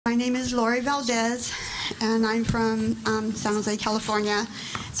My name is Laurie Valdez, and I'm from San Jose, California.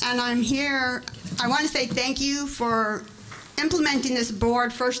 And I'm here, I want to say thank you for implementing this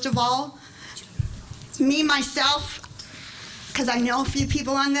board, first of all. Me, myself, because I know a few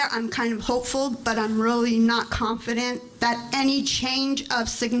people on there, I'm kind of hopeful, but I'm really not confident that any change of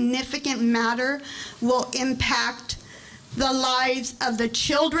significant matter will impact the lives of the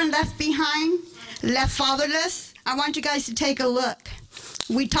children left behind, left fatherless. I want you guys to take a look.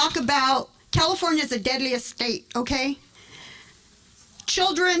 We talk about California is the deadliest state, okay?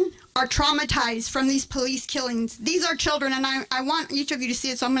 Children are traumatized from these police killings. These are children, and I want each of you to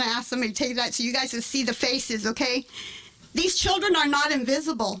see it, so I'm going to ask somebody to take that so you guys can see the faces, okay? These children are not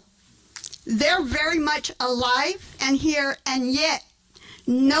invisible. They're very much alive and here, and yet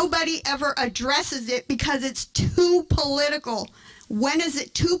nobody ever addresses it because it's too political. When is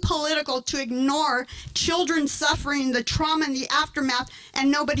it too political to ignore children suffering the trauma and the aftermath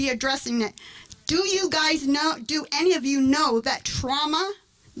and nobody addressing it? Do you guys know, do any of you know that trauma,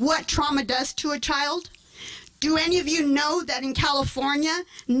 what trauma does to a child? Do any of you know that in California,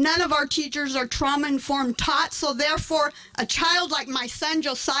 none of our teachers are trauma-informed taught, so therefore a child like my son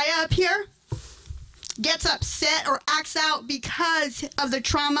Josiah up here gets upset or acts out because of the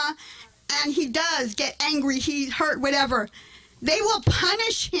trauma, and he does get angry, he's hurt, whatever. They will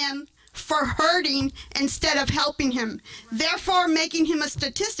punish him for hurting instead of helping him, therefore making him a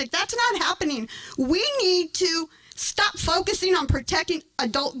statistic. That's not happening. We need to stop focusing on protecting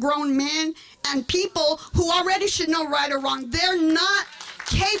adult grown men and people who already should know right or wrong. They're not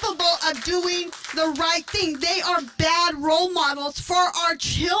capable of doing the right thing. They are bad role models for our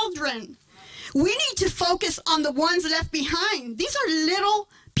children. We need to focus on the ones left behind. These are little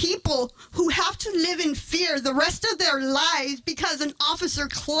people who have to live in fear the rest of their lives because an officer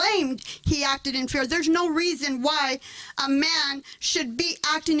claimed he acted in fear. There's no reason why a man should be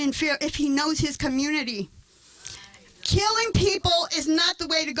acting in fear if he knows his community. Killing people is not the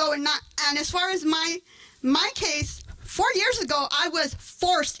way to go, and as far as my case, 4 years ago, I was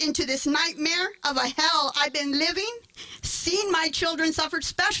forced into this nightmare of a hell I've been living, seeing my children suffer,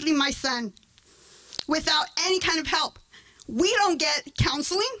 especially my son, without any kind of help. We don't get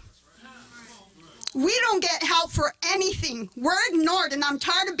counseling. We don't get help for anything. We're ignored, and I'm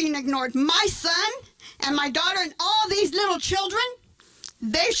tired of being ignored. My son and my daughter and all these little children,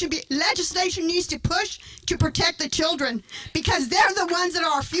 they should be, legislation needs to push to protect the children because they're the ones that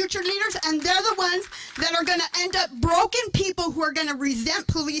are our future leaders, and they're the ones that are going to end up broken people who are going to resent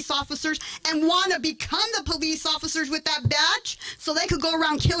police officers and want to become the police officers with that badge so they could go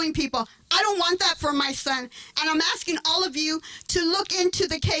around killing people. I don't want that for my son, and I'm asking all of you to look into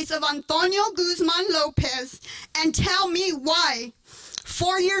the case of Antonio Guzman Lopez and tell me why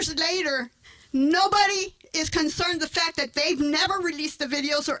 4 years later nobody is concerned the fact that they've never released the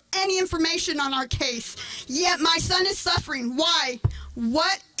videos or any information on our case. Yet my son is suffering. Why?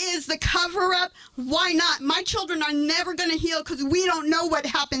 What is the cover-up? Why not? My children are never going to heal because we don't know what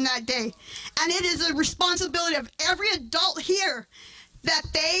happened that day. And it is a responsibility of every adult here that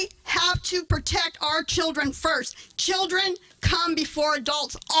they have to protect our children first. Children come before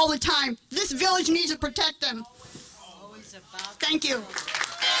adults all the time. This village needs to protect them. Thank you.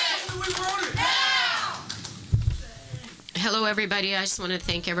 Hello, everybody. I just want to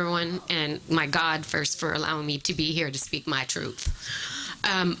thank everyone and my God first for allowing me to be here to speak my truth.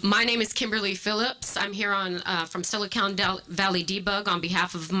 My name is Kimberly Phillips. I'm here from Silicon Valley Debug on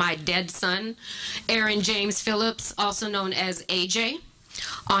behalf of my dead son, Aaron James Phillips, also known as AJ.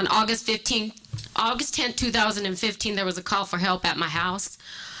 On August 10, 2015, there was a call for help at my house.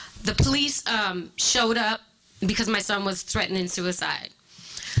 The police showed up because my son was threatening suicide.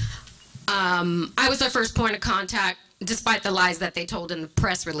 I was their first point of contact, despite the lies that they told in the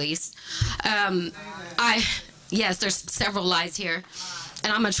press release. Yes, there's several lies here,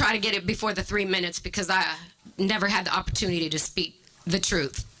 and I'm going to try to get it before the 3 minutes because I never had the opportunity to speak the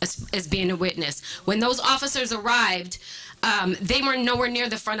truth as being a witness. When those officers arrived, they were nowhere near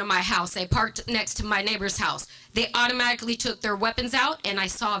the front of my house. They parked next to my neighbor's house. They automatically took their weapons out, and I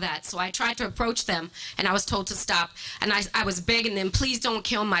saw that. So I tried to approach them, and I was told to stop. And I was begging them, please don't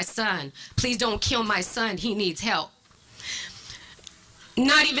kill my son. Please don't kill my son. He needs help.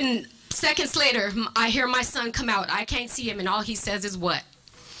 Not even seconds later, I hear my son come out. I can't see him, and all he says is what?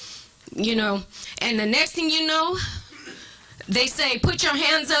 You know, and the next thing you know, they say, put your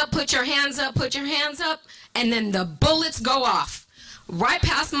hands up, put your hands up, put your hands up, and then the bullets go off right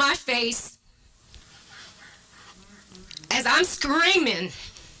past my face. As I'm screaming,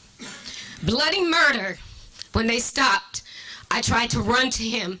 bloody murder, when they stopped, I tried to run to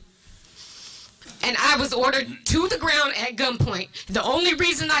him. and I was ordered to the ground at gunpoint. The only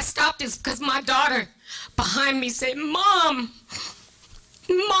reason I stopped is because my daughter behind me said, Mom,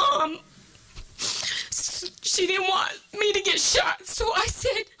 Mom. She didn't want me to get shot. So I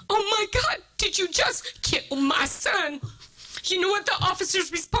said, oh my God, did you just kill my son? You know what the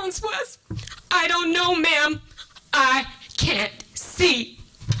officer's response was? I don't know, ma'am. I can't see.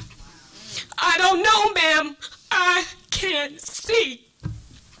 I don't know, ma'am. I can't see.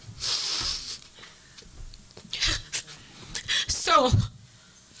 So,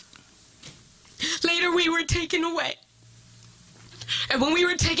 later we were taken away. And when we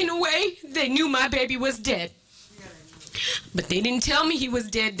were taken away, they knew my baby was dead. But they didn't tell me he was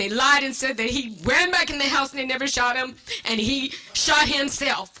dead. They lied and said that he ran back in the house and they never shot him, and he shot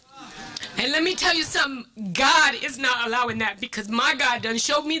himself. And let me tell you something, God is not allowing that, because my God done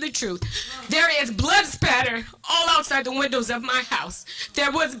showed me the truth. There is blood spatter all outside the windows of my house.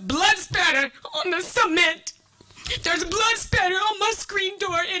 There was blood spatter on the cement. There's blood spatter on my screen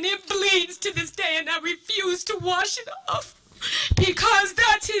door, and it bleeds to this day, and I refuse to wash it off, because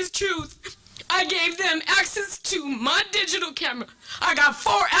that's his truth. I gave them access to my digital camera. I got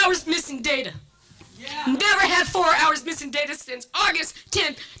 4 hours missing data. Yeah. Never had 4 hours missing data since August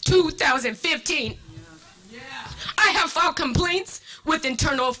 10th, 2015. Yeah. I have filed complaints with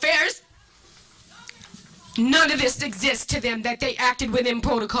Internal Affairs. None of this exists to them, that they acted within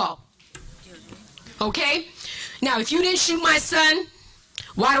protocol. Okay? Now, if you didn't shoot my son,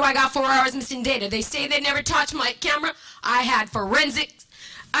 why do I got 4 hours missing data? They say they never touched my camera. I had forensics.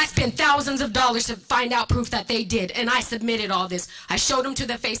 I spent thousands of dollars to find out proof that they did, and I submitted all this. I showed them to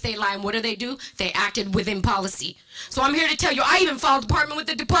their face they lie, and what do? They acted within policy. So I'm here to tell you, I even filed a department with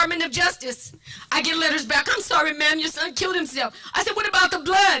the Department of Justice. I get letters back, I'm sorry, ma'am, your son killed himself. I said, what about the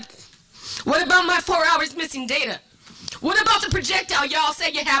blood? What about my 4 hours missing data? What about the projectile y'all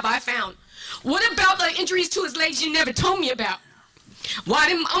say you have I found? What about the injuries to his legs you never told me about?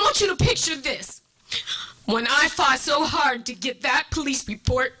 I want you to picture this. When I fought so hard to get that police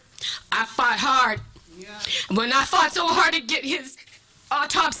report, I fought hard. Yeah. When I fought so hard to get his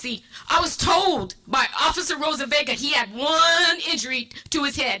autopsy, I was told by Officer Rosa Vega he had one injury to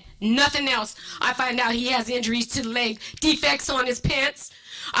his head, nothing else. I find out he has injuries to the leg, defects on his pants.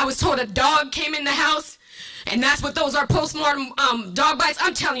 I was told a dog came in the house, and that's what those are, postmortem dog bites.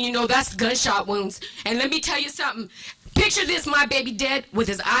 I'm telling you, no, that's gunshot wounds. And let me tell you something. Picture this, my baby dead with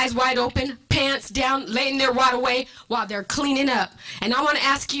his eyes wide open, pants down, laying there right away while they're cleaning up. And I want to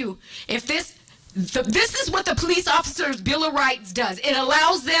ask you, if this is what the police officer's Bill of Rights does. It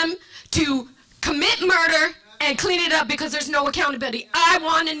allows them to commit murder and clean it up because there's no accountability. I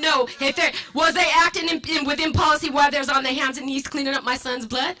want to know, if was they acting within policy while there's on their hands and knees cleaning up my son's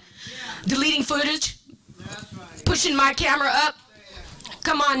blood? Yeah. Deleting footage? Right. Pushing my camera up?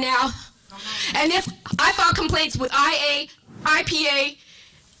 Come on now. And if I file complaints with IA, IPA,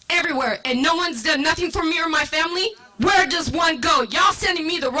 everywhere, and no one's done nothing for me or my family, where does one go? Y'all sending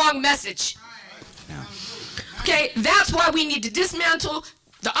me the wrong message. Okay, that's why we need to dismantle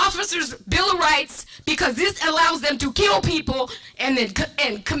the officers' Bill of Rights, because this allows them to kill people and then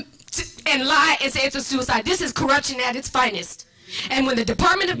and lie and say it's a suicide. This is corruption at its finest. And when the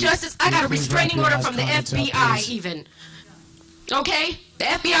Department of Justice, I got a restraining order from the FBI even. Okay? The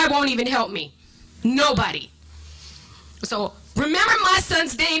FBI won't even help me. Nobody. So remember my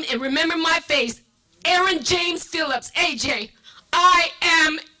son's name and remember my face. Aaron James Phillips, AJ. I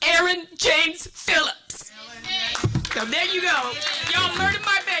am Aaron James Phillips. So there you go. Y'all murdered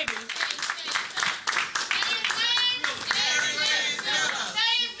my baby.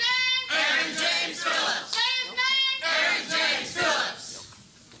 Aaron James Phillips. Aaron James Phillips.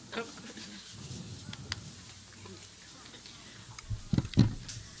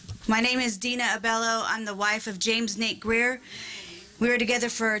 My name is DeNaa Abello. I'm the wife of James Nate Greer. We were together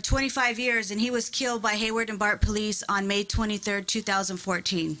for 25 years, and he was killed by Hayward and Bart police on May 23rd,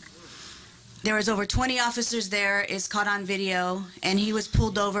 2014. There was over 20 officers there. It's caught on video, and he was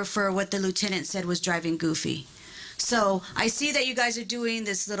pulled over for what the lieutenant said was driving goofy. So I see that you guys are doing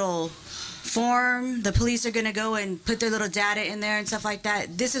this little form. The police are going to go and put their little data in there and stuff like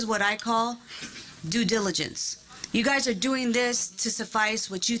that. This is what I call due diligence. You guys are doing this to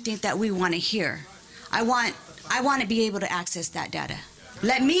suffice what you think that we want to hear. I want to be able to access that data.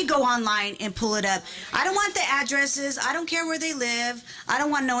 Let me go online and pull it up. I don't want the addresses. I don't care where they live. I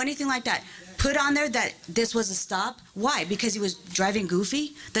don't want to know anything like that. Put on there that this was a stop. Why? Because he was driving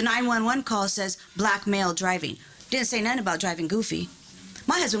goofy? The 911 call says black male driving. Didn't say nothing about driving goofy.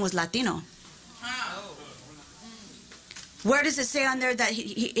 My husband was Latino. Where does it say on there that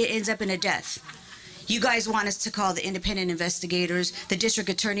it ends up in a death? You guys want us to call the independent investigators. The district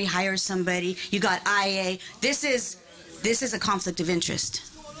attorney hires somebody. You got IA. This is a conflict of interest.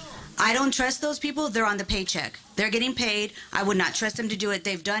 I don't trust those people. They're on the paycheck. They're getting paid. I would not trust them to do it.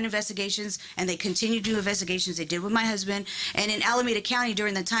 They've done investigations, and they continue to do investigations. They did with my husband. And in Alameda County,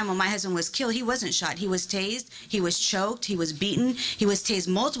 during the time when my husband was killed, he wasn't shot. He was tased. He was choked. He was beaten. He was tased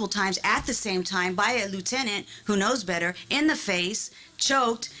multiple times at the same time by a lieutenant who knows better, in the face,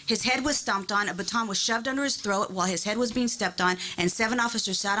 choked. His head was stomped on. A baton was shoved under his throat while his head was being stepped on, and 7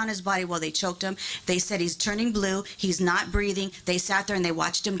 officers sat on his body while they choked him. They said he's turning blue. He's not breathing. They sat there and they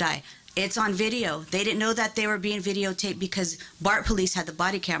watched him die. It's on video. They didn't know that they were being videotaped because BART police had the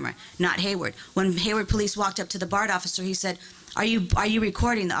body camera, not Hayward. When Hayward police walked up to the BART officer, he said, are you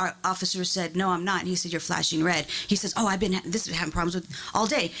recording? The officer said, no, I'm not. And he said, you're flashing red. He says, oh, this is having problems with all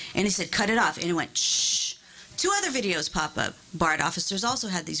day. And he said, cut it off. And it went, shh. 2 other videos pop up. BART officers also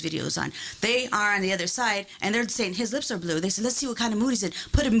had these videos on. They are on the other side, and they're saying his lips are blue. They said, let's see what kind of mood he's in.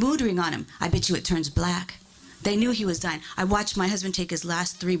 Put a mood ring on him. I bet you it turns black. They knew he was dying. I watched my husband take his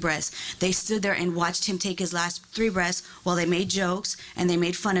last 3 breaths. They stood there and watched him take his last 3 breaths while they made jokes and they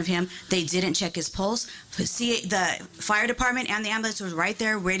made fun of him. They didn't check his pulse. See, the fire department and the ambulance was right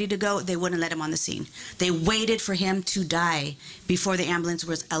there, ready to go. They wouldn't let him on the scene. They waited for him to die before the ambulance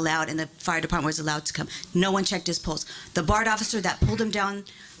was allowed and the fire department was allowed to come. No one checked his pulse. The BART officer that pulled him down,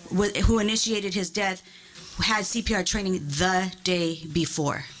 who initiated his death, had CPR training the day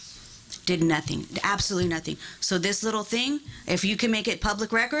before. Did nothing, absolutely nothing. So this little thing, if you can make it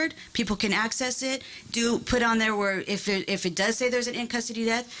public record, people can access it. Put on there where if it does say there's an in custody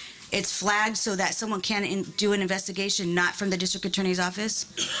death, it's flagged so that someone can do an investigation, not from the district attorney's office,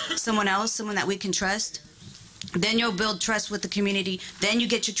 someone else, someone that we can trust. Then you'll build trust with the community. Then you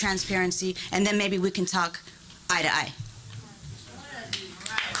get your transparency, and then maybe we can talk eye to eye.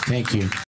 Thank you.